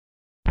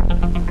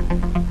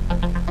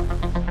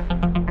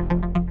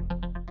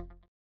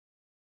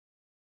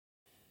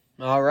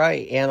All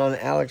right, and on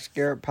Alex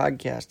Garrett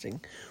Podcasting,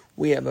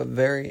 we have a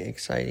very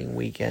exciting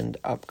weekend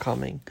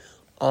upcoming.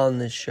 On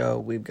this show,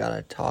 we've got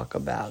to talk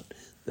about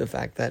the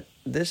fact that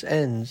this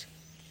ends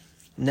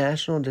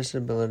National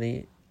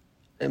Disability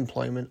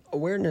Employment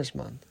Awareness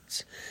Month.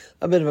 It's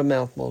a bit of a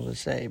mouthful to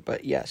say,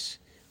 but yes,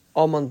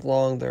 all month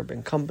long there have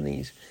been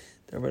companies,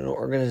 there have been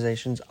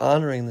organizations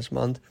honoring this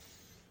month,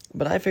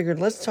 but I figured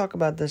let's talk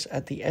about this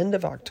at the end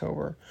of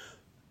October,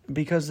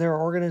 because there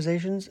are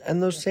organizations,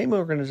 and those same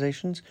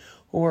organizations,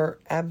 who are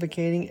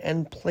advocating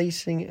and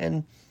placing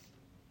and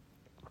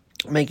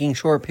making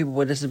sure people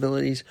with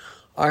disabilities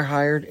are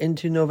hired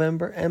into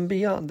November and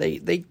beyond.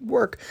 They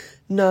work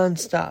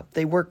nonstop.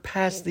 They work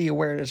past the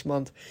awareness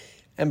month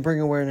and bring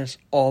awareness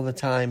all the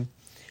time.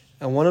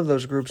 And one of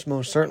those groups,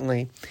 most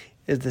certainly,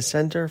 is the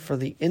Center for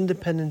the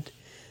Independent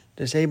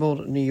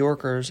Disabled New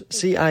Yorkers,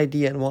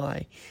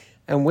 CIDNY.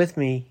 And with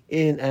me,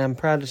 and I'm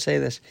proud to say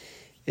this,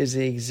 is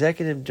the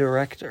executive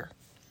director,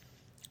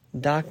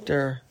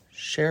 Dr.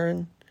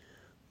 Sharon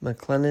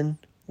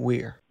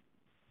McLennon-Weir.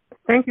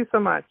 Thank you so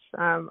much.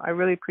 I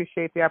really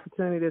appreciate the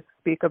opportunity to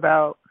speak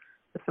about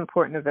this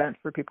important event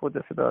for people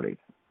with disabilities.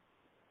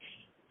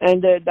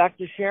 And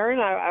Dr. Sharon,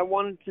 I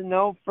wanted to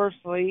know,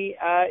 firstly,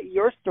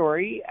 your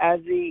story as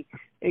the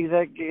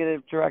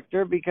executive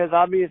director, because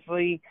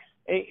obviously,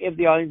 if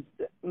the audience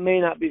may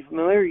not be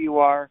familiar, you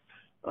are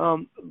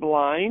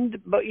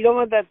blind, but you don't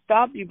let that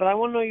stop you. But I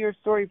want to know your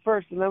story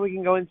first, and then we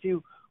can go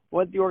into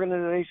what the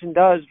organization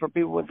does for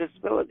people with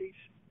disabilities.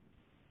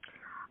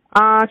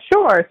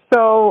 Sure.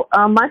 So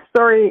my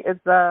story is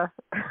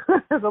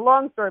is a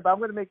long story, but I'm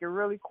going to make it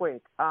really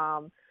quick.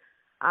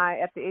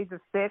 At the age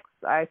of 6,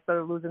 I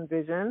started losing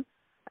vision,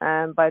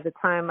 and by the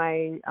time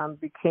I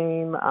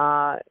became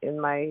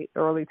in my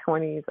early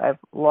 20s, I've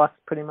lost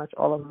pretty much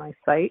all of my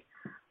sight.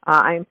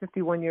 I am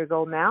 51 years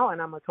old now,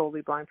 and I'm a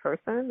totally blind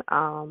person.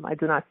 I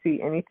do not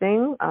see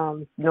anything,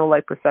 no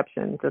light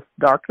perception, just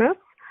darkness.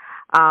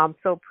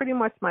 So pretty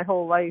much my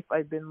whole life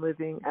I've been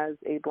living as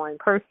a blind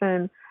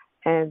person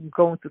and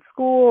going to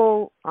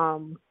school,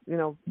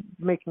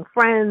 making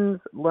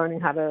friends, learning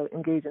how to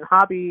engage in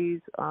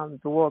hobbies.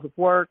 The world of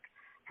work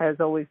has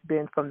always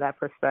been from that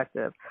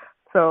perspective.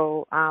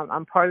 So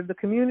I'm part of the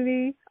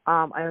community.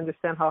 I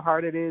understand how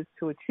hard it is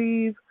to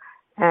achieve.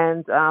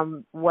 And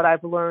what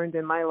I've learned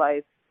in my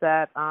life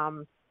that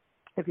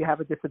if you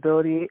have a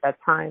disability, at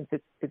times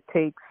it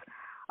takes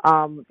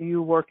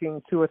you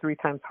working 2 or 3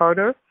 times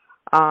harder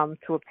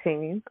to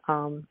obtain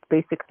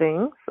basic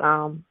things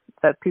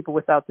that people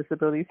without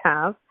disabilities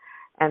have.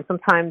 And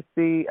sometimes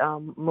the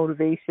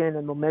motivation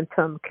and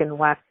momentum can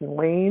wax and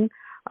wane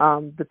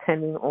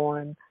depending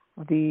on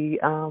the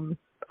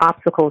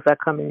obstacles that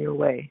come in your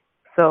way.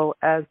 So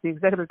as the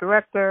executive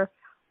director,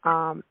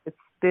 it's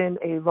been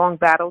a long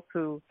battle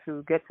to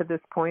get to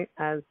this point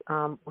as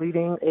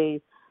leading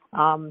a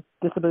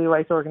disability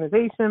rights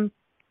organization.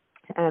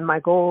 And my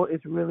goal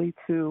is really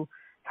to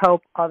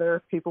help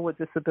other people with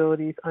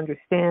disabilities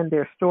understand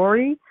their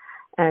story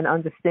and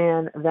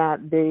understand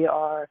that they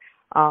are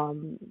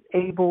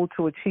able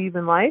to achieve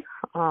in life,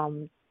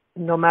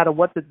 no matter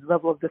what the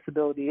level of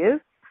disability is.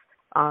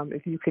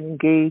 If you can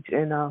engage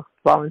in a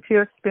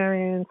volunteer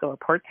experience or a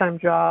part-time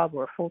job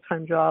or a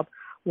full-time job,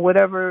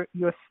 whatever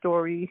your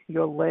story,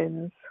 your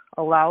lens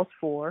allows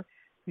for,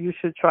 you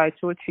should try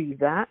to achieve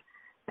that.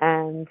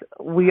 And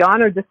we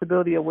honor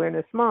Disability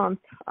Awareness Month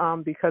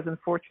because,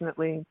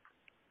 unfortunately,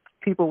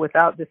 people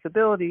without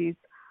disabilities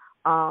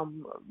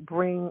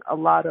bring a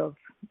lot of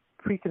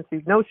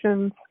preconceived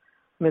notions,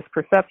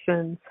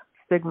 misperceptions,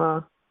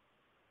 stigma,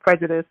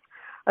 prejudice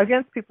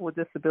against people with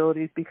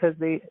disabilities because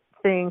they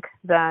think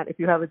that if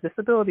you have a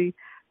disability,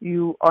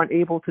 you aren't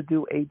able to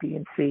do A, B,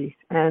 and C.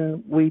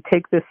 And we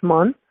take this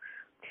month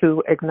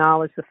to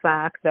acknowledge the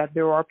fact that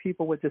there are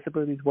people with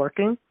disabilities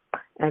working,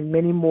 and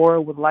many more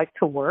would like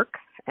to work,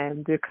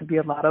 and there could be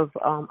a lot of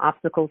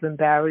obstacles and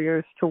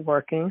barriers to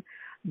working,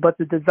 but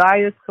the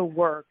desire to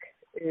work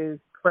is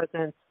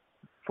present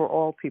for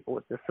all people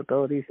with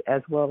disabilities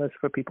as well as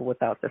for people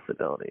without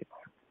disabilities.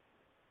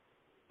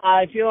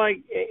 I feel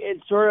like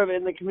it's sort of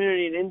in the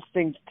community an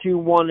instinct to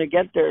want to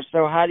get there.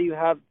 So how do you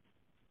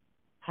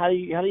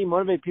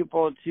motivate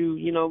people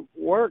to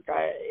work?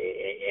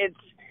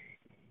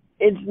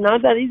 It's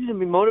not that easy to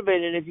be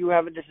motivated if you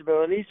have a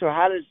disability. So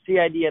how does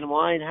CIDNY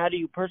and how do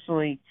you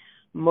personally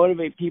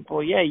motivate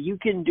people? Yeah, you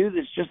can do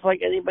this just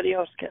like anybody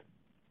else can.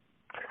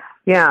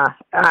 Yeah,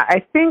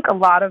 I think a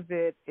lot of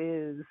it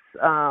is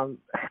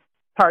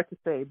hard to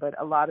say, but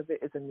a lot of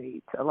it is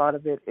innate. A lot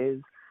of it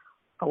is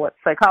what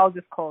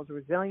psychologists call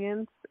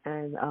resilience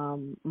and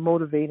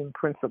motivating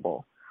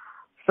principle.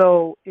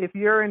 So if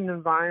you're in an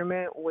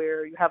environment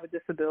where you have a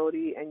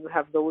disability and you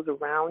have those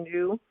around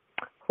you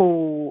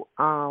who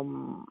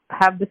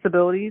have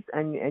disabilities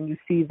and you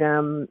see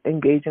them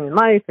engaging in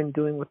life and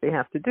doing what they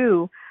have to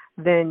do,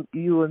 then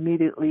you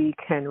immediately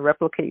can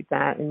replicate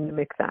that and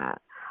mimic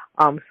that.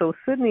 So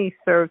CIDNY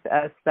serves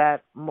as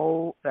that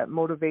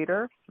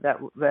motivator,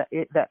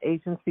 that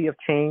agency of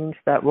change,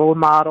 that role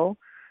model,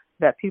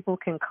 that people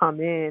can come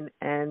in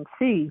and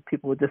see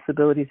people with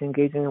disabilities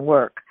engaging in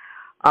work.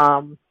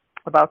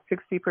 About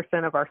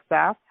 60% of our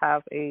staff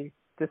have a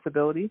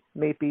disability,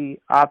 may be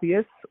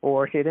obvious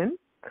or hidden.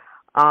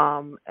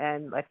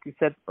 And like you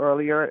said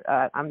earlier,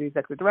 I'm the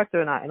executive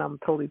director, and I'm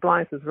totally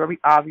blind, so it's a very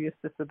obvious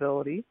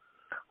disability.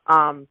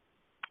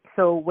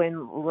 So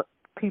when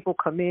people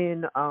come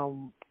in,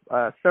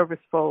 service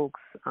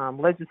folks,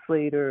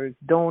 legislators,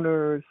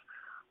 donors,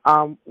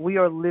 we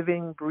are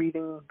living,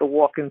 breathing the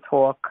walk and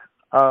talk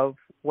of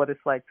what it's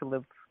like to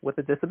live with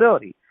a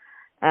disability.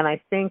 And I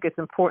think it's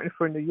important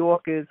for New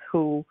Yorkers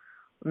who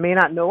may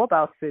not know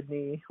about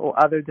CIDNY or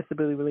other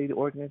disability-related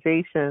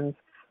organizations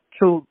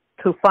to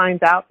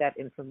find out that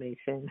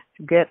information,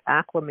 to get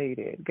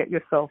acclimated, get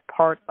yourself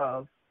part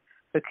of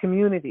the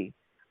community,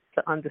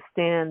 to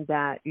understand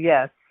that,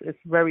 yes, it's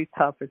very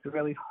tough, it's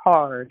really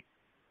hard,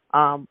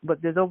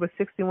 but there's over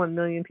 61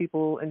 million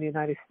people in the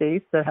United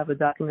States that have a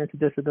documented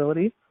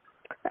disability.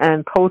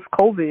 And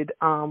post-COVID,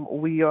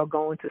 we are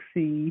going to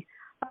see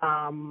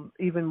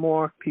even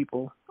more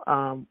people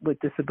with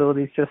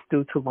disabilities just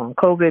due to long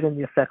COVID and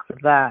the effects of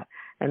that,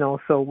 and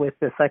also with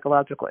the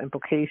psychological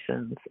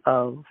implications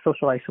of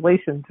social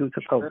isolation due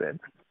to COVID.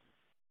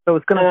 So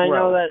it's going to grow. I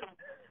know that,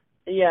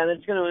 yeah, and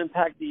it's going to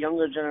impact the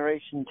younger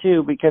generation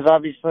too, because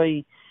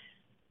obviously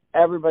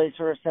everybody's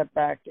sort of set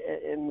back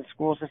in the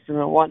school system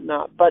and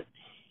whatnot. But,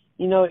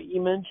 you know,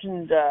 you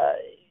mentioned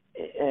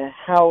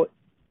how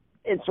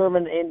it's sort of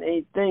an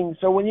innate thing.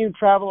 So when you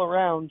travel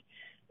around,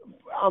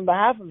 on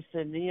behalf of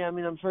CIDNY, I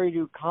mean, I'm sure you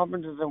do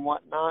conferences and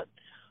whatnot.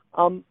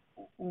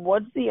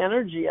 What's the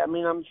energy? I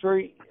mean, I'm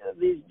sure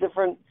these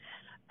different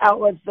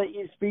outlets that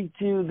you speak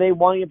to, they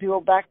want to get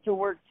people back to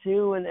work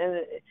too, and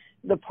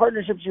the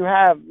partnerships you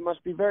have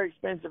must be very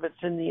expensive at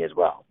CIDNY as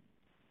well.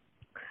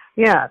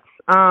 Yes.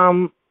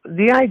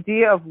 The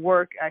idea of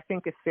work, I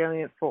think, is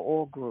salient for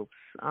all groups.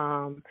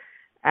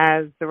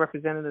 As the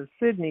representative of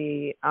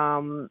CIDNY,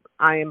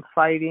 I am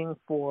fighting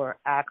for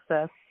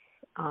access,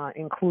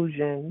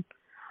 inclusion,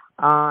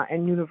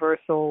 and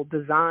universal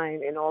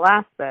design in all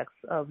aspects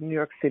of New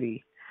York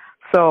City.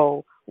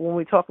 So when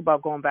we talk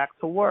about going back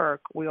to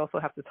work, we also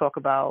have to talk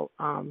about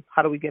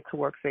how do we get to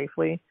work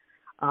safely,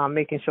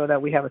 making sure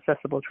that we have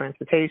accessible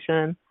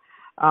transportation,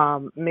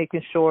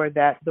 making sure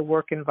that the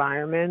work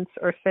environments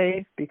are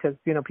safe, because,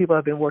 you know, people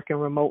have been working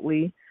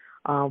remotely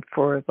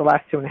for the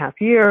last 2.5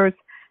 years,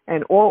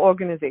 and all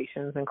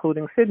organizations,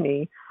 including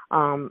CIDNY,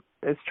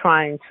 is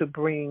trying to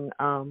bring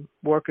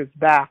workers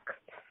back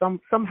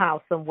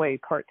somehow, some way,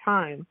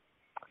 part-time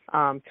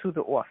to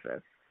the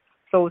office.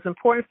 So it's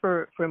important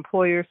for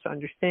employers to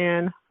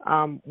understand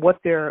what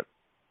their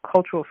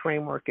cultural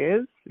framework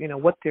is, you know,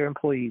 what their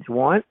employees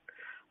want,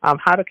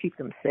 how to keep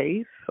them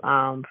safe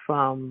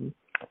from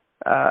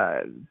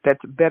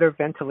better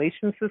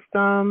ventilation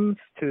systems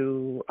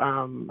to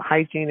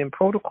hygiene and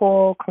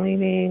protocol,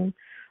 cleaning,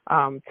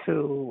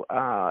 to,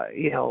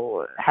 you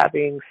know,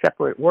 having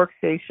separate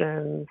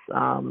workstations,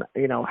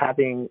 you know,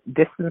 having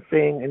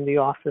distancing in the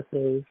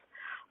offices.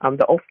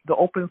 The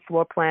open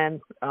floor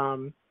plan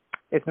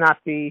is not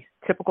the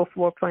typical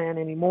floor plan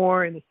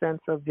anymore in the sense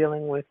of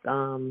dealing with,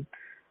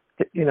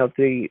 you know,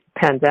 the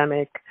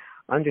pandemic,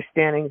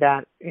 understanding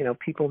that, you know,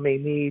 people may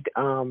need,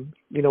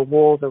 you know,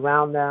 walls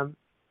around them.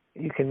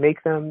 You can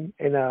make them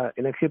in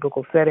a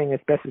cubicle setting as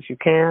best as you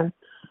can,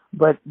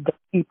 but the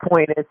key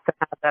point is to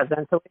have that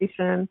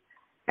ventilation,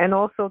 and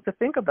also to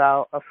think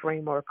about a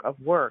framework of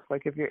work.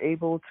 Like if you're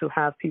able to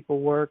have people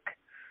work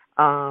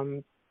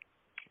 2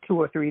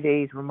 or 3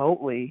 days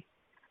remotely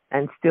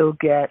and still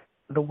get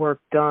the work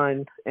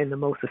done in the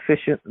most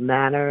efficient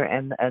manner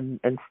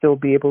and still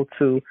be able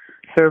to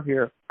serve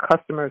your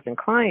customers and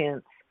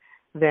clients,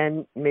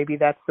 then maybe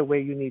that's the way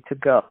you need to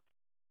go.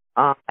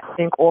 I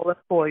think all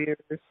employers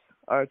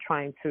are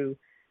trying to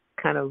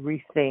kind of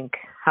rethink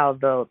how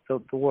the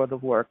world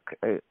of work,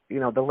 you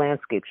know, the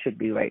landscape should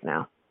be right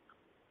now.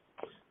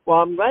 Well,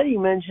 I'm glad you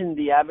mentioned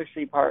the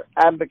advocacy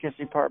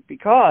part,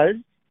 because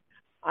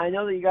I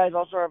know that you guys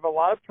also have a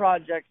lot of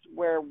projects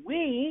where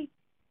we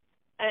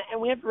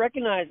have to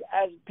recognize,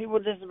 as people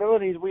with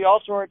disabilities, we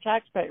also are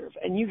taxpayers,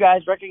 and you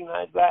guys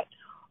recognize that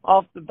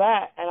off the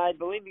bat. And I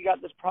believe you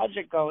got this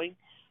project going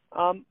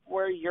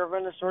where you're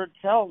going to sort of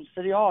tell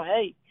City Hall,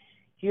 hey,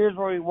 here's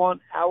where we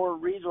want our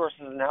resources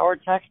and our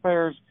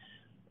taxpayers,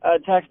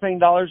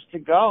 taxpaying dollars to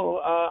go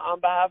on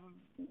behalf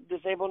of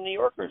disabled New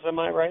Yorkers. Am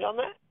I right on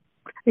that?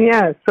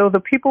 Yeah, so the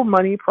People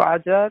Money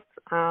Project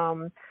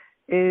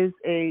is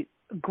a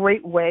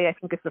great way. I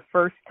think it's the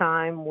first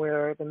time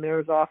where the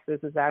mayor's office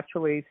is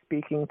actually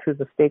speaking to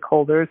the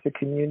stakeholders, the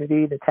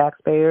community, the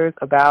taxpayers,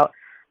 about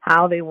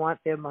how they want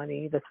their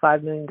money, this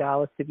 $5 million,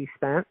 to be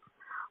spent.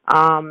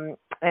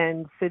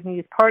 And CIDNY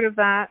is part of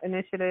that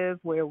initiative,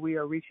 where we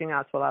are reaching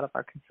out to a lot of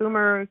our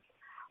consumers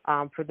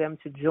for them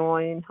to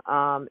join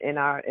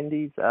in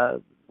these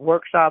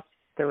workshops.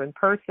 They're in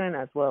person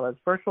as well as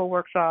virtual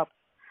workshops,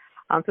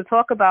 to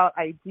talk about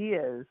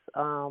ideas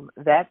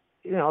that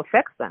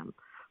affects them,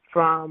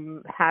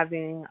 from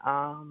having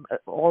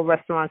all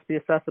restaurants be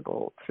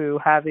accessible to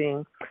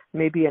having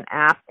maybe an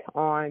app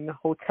on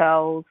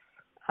hotels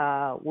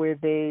where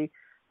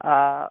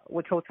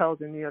which hotels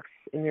in New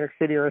York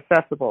City are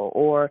accessible,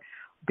 or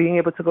being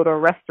able to go to a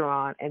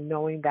restaurant and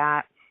knowing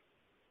that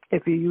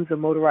if you use a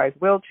motorized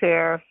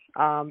wheelchair,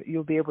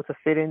 you'll be able to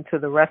fit into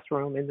the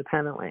restroom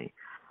independently.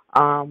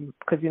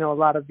 Because, a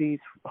lot of these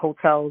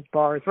hotels,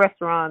 bars,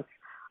 restaurants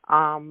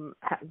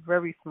have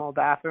very small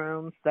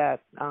bathrooms that,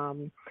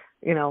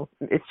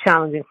 it's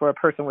challenging for a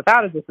person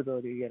without a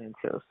disability to get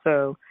into.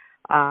 So,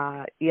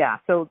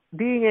 so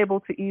being able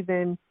to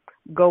even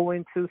go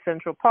into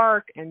Central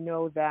Park and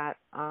know that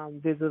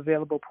there's an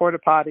available porta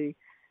potty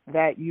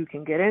that you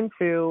can get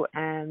into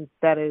and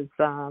that is,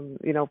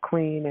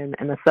 clean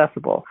and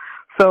accessible.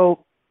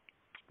 So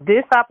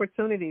this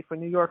opportunity for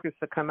New Yorkers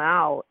to come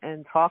out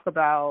and talk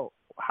about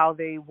how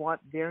they want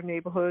their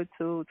neighborhood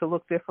to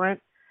look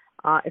different,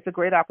 it's a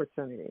great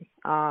opportunity.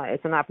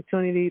 It's an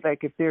opportunity,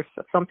 like if there's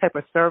some type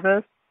of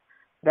service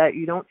that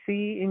you don't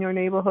see in your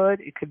neighborhood,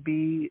 it could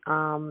be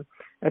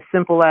as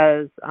simple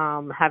as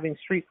having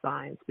street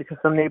signs, because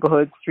some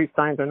neighborhoods, street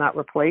signs are not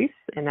replaced,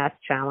 and that's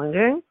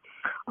challenging.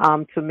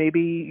 So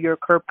maybe your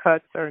curb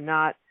cuts are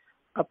not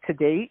up to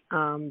date.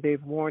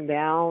 They've worn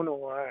down,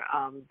 or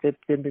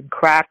they've been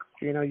cracked.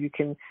 You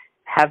can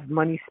have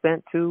money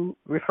spent to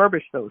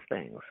refurbish those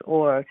things.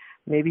 Or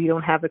maybe you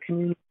don't have a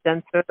community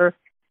center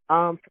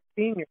for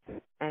seniors,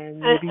 and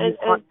maybe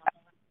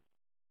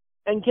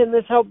and can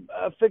this help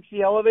fix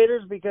the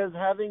elevators? Because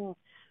having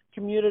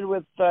commuted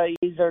with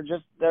these are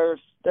just their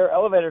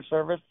elevator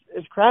service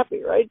is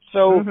crappy, right?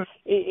 So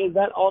is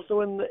that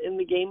also in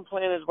the game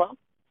plan as well?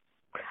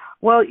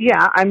 Well,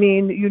 yeah. I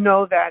mean,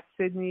 that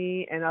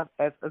CIDNY and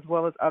as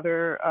well as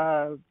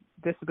other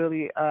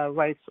disability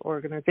rights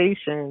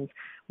organizations,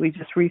 we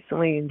just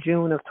recently, in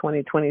June of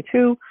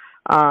 2022,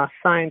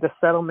 signed a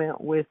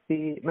settlement with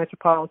the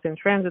Metropolitan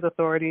Transit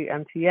Authority,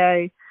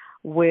 MTA,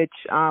 which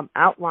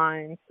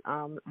outlines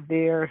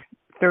their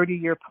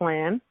 30-year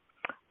plan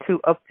to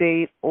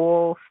update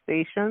all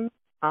stations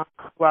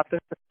throughout the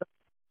system,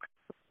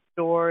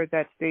 ensure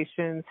that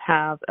stations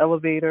have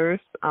elevators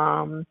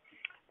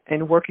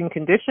in working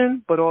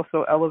condition, but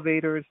also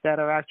elevators that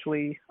are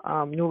actually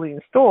newly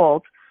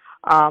installed,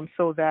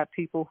 so that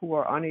people who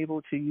are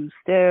unable to use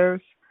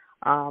stairs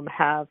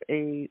have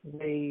a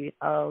way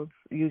of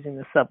using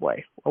the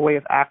subway, a way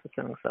of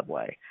accessing the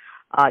subway.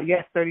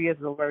 Yes, 30 years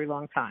is a very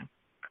long time.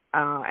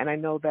 And I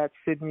know that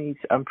CIDNY's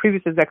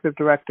previous executive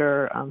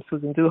director,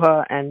 Susan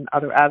Duha, and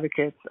other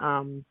advocates,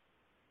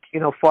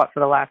 fought for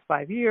the last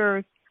 5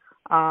 years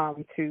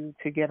to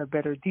get a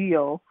better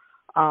deal.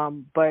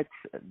 But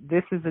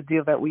this is a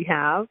deal that we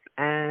have,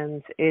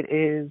 and it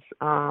is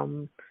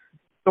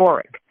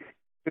historic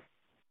to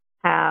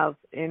have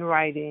in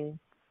writing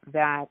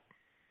that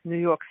New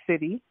York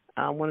City,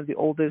 one of the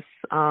oldest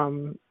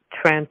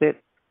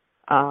transit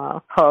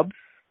hubs,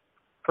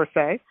 per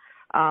se,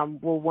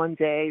 will one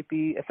day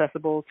be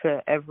accessible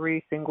to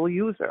every single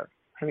user.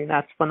 I mean,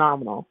 that's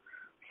phenomenal.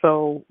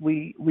 So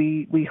we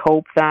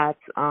hope that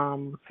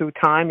through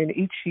time, and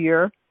each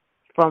year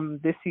from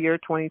this year,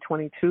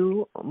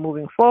 2022,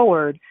 moving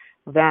forward,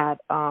 that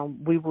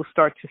we will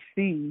start to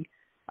see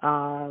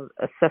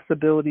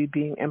accessibility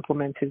being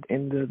implemented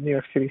in the New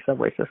York City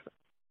subway system.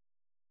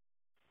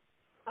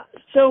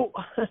 So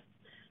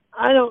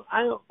I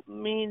don't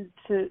mean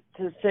to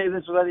say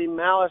this with any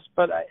malice,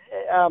 but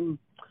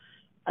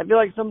I feel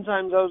like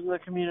sometimes those in the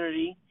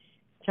community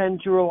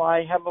tend to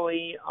rely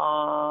heavily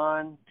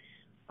on,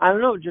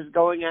 just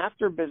going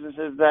after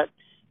businesses that,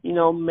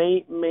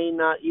 may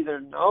not either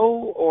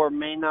know or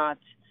may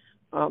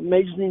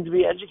just need to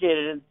be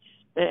educated.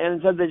 And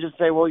instead they just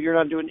say, well, you're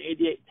not doing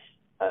ADA.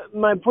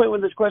 My point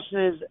with this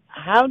question is,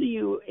 how do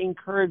you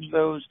encourage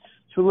those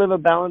to live a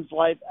balanced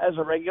life as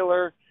a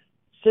regular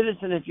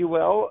citizen, if you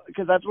will?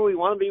 Because that's what we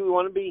want to be. We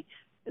want to be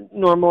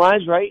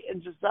normalized, right,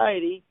 in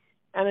society,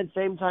 and at the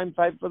same time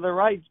fight for their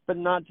rights, but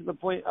not to the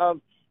point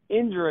of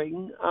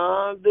injuring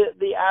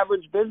the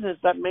average business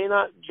that may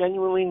not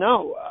genuinely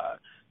know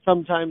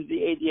sometimes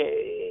the ADA,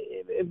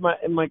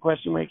 if my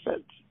question makes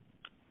sense.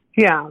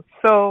 Yeah,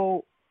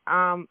 so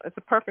it's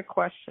a perfect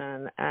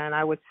question, and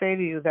I would say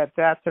to you that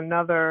that's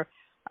another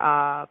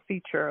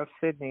feature of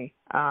CIDNY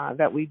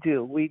that we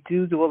do. We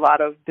do a lot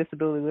of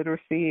disability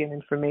literacy and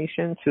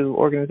information to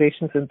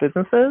organizations and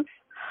businesses.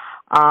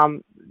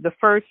 The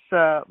first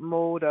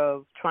mode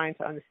of trying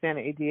to understand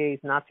the ADA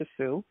is not to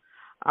sue.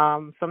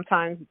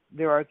 Sometimes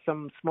there are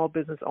some small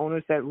business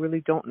owners that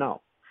really don't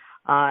know,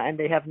 and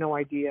they have no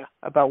idea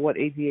about what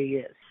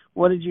ADA is.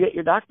 What did you get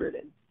your doctorate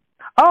in?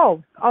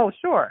 Oh,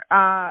 sure.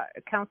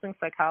 Counseling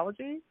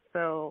psychology.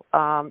 So,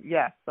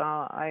 yes,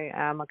 I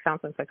am a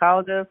counseling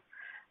psychologist,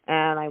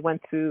 and I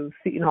went to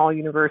Seton Hall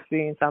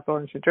University in South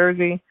Orange, New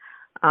Jersey.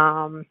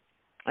 I'm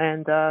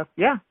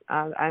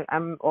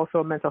also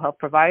a mental health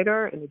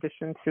provider in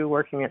addition to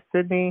working at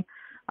CIDNY.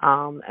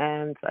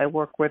 And I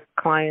work with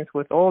clients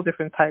with all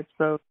different types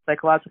of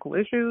psychological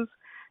issues.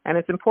 And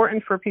it's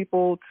important for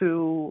people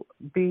to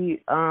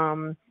be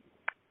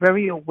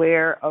very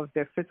aware of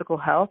their physical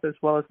health as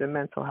well as their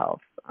mental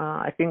health.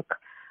 I think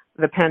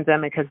the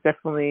pandemic has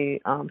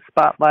definitely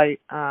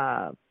spotlight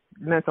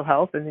mental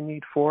health and the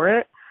need for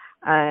it,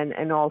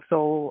 and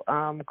also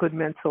good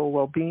mental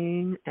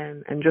well-being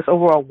and just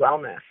overall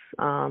wellness.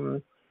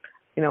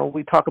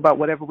 We talk about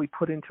whatever we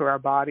put into our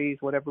bodies,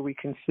 whatever we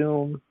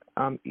consume,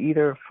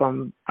 either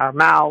from our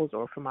mouths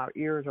or from our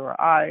ears or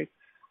our eyes,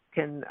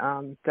 can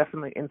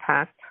definitely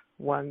impact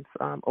one's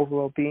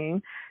overall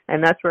being.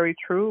 And that's very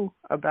true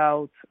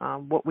about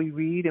what we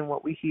read and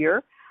what we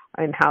hear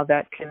and how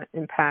that can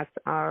impact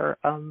our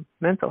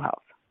mental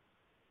health.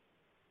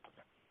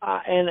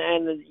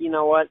 And you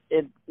know what?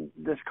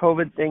 This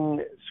COVID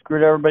thing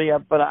screwed everybody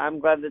up, but I'm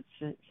glad that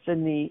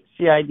CIDNY,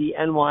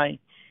 CIDNY,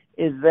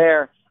 is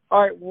there.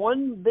 All right,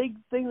 one big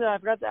thing that I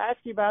forgot to ask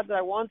you about that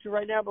I want to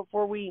right now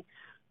before we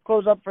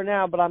close up for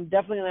now, but I'm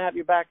definitely going to have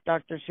you back,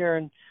 Dr.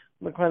 Sharon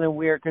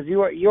McLennon-Weir, because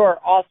you are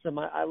awesome.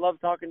 I love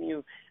talking to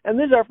you. And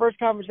this is our first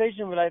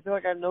conversation, but I feel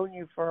like I've known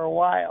you for a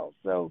while.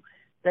 So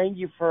thank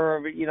you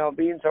for,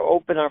 being so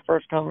open our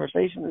first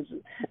conversation. This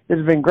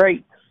has been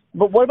great.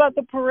 But what about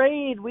the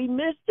parade? We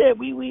missed it.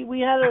 We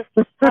had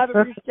to have it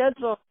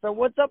rescheduled. So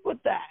what's up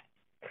with that?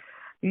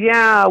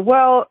 Yeah,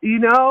 well,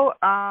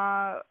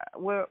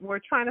 we're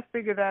trying to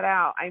figure that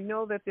out. I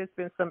know that there's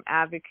been some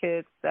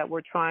advocates that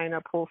were trying to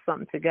pull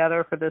something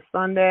together for this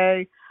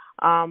Sunday,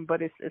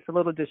 but it's a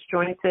little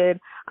disjointed.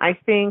 I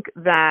think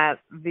that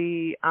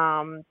the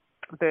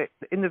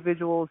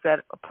individuals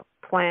that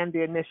planned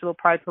the initial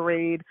Pride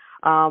Parade,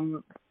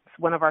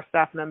 one of our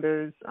staff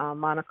members,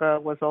 Monica,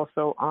 was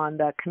also on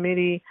that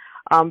committee.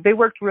 They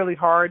worked really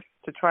hard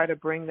to try to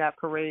bring that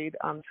parade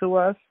to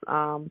us,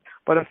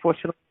 but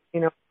unfortunately,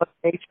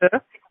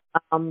 nature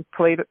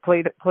played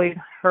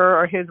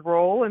her or his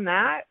role in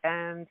that,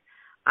 and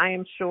I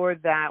am sure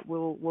that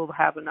we'll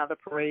have another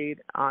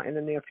parade in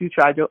the near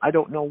future. I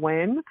don't know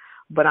when,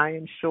 but I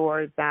am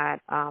sure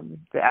that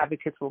the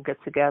advocates will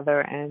get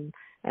together and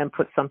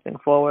put something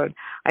forward.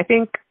 I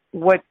think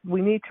what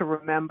we need to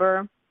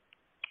remember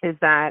is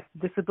that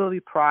disability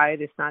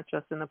pride is not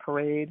just in the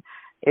parade.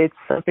 It's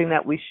something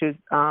that we should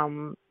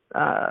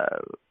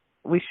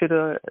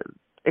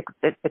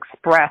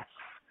express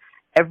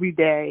every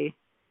day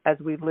as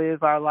we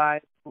live our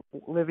lives,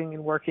 living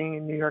and working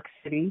in New York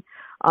City.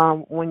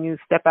 When you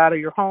step out of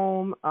your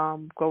home,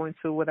 go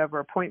into whatever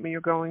appointment you're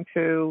going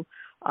to,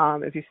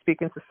 if you're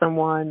speaking to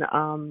someone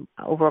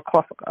over a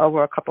cup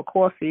of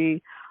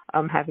coffee,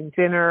 having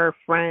dinner,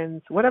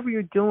 friends, whatever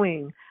you're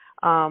doing,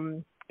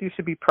 you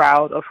should be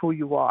proud of who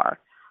you are.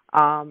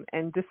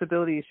 And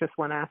disability is just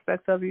one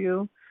aspect of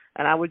you.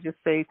 And I would just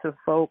say to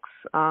folks,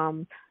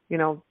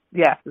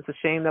 yes, it's a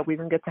shame that we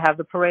didn't get to have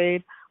the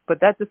parade, but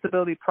that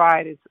disability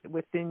pride is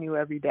within you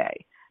every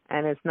day,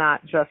 and it's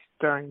not just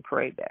during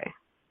parade day.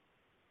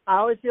 I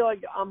always feel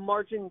like I'm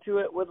marching to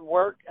it with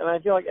work, and I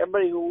feel like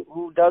everybody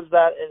who does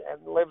that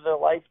and lives their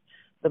life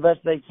the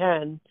best they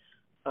can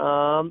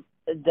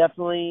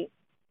definitely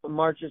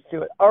marches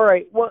to it. All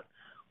right,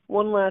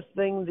 one last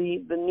thing.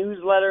 The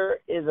newsletter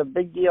is a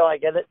big deal. I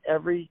get it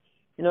every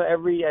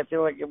I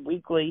feel like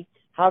weekly.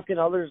 How can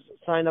others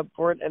sign up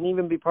for it and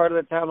even be part of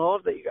the town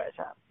halls that you guys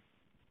have?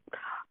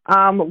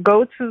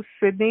 Go to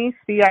CIDNY,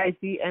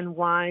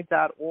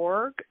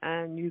 CIDNY.org,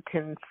 and you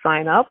can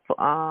sign up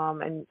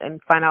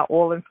and find out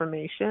all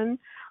information.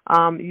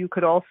 You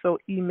could also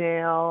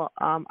email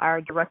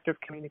our Director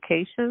of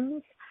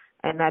Communications,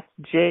 and that's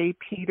J.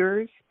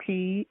 Peters,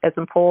 P as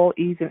in Paul,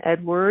 E as in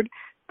Edward,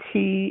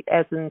 T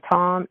as in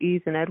Tom, E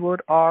as in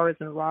Edward, R as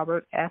in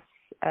Robert, S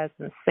as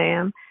in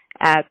Sam,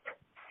 at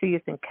C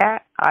as in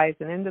Cat, I as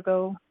in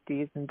Indigo,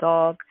 D as in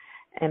Dog,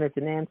 N as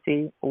in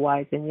Nancy,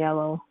 Y as in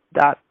Yellow,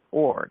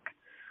 .org.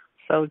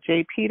 So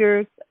J.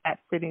 Peters at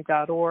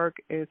CIDNY.org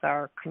is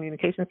our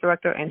communications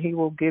director, and he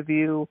will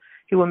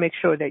make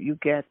sure that you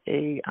get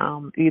a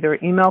either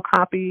an email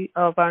copy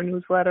of our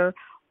newsletter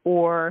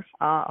or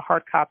a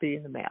hard copy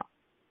in the mail.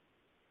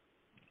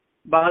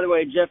 By the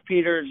way, Jeff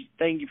Peters,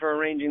 thank you for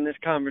arranging this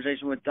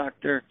conversation with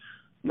Dr.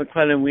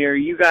 McLennon-Weir.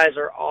 You guys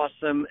are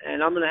awesome,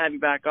 and I'm going to have you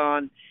back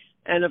on.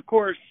 And, of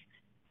course,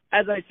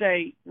 as I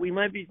say, we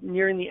might be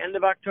nearing the end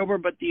of October,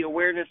 but the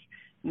awareness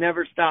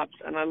never stops,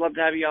 and I'd love to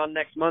have you on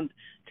next month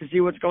to see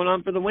what's going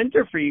on for the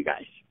winter for you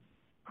guys.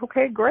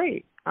 Okay,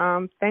 great.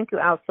 Thank you,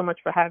 Al, so much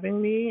for having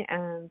me.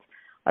 And,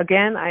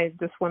 again, I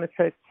just wanted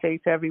to say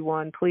to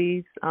everyone,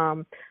 please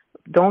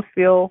don't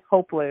feel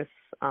hopeless.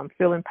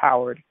 Feel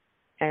empowered,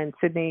 and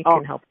CIDNY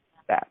can help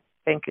with that.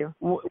 Thank you.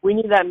 We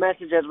need that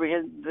message as we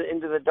head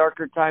into the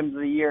darker times of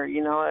the year.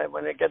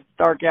 When it gets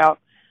dark out,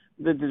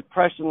 the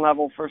depression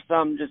level for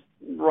some just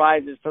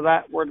rises. So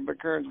that word of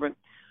encouragement,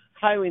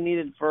 highly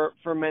needed for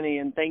many.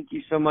 And thank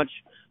you so much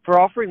for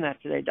offering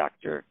that today,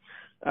 Dr.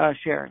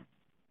 Sharon.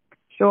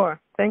 Sure.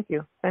 Thank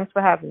you. Thanks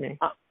for having me.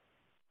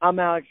 I'm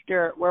Alex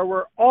Garrett, where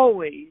we're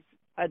always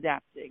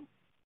adapting.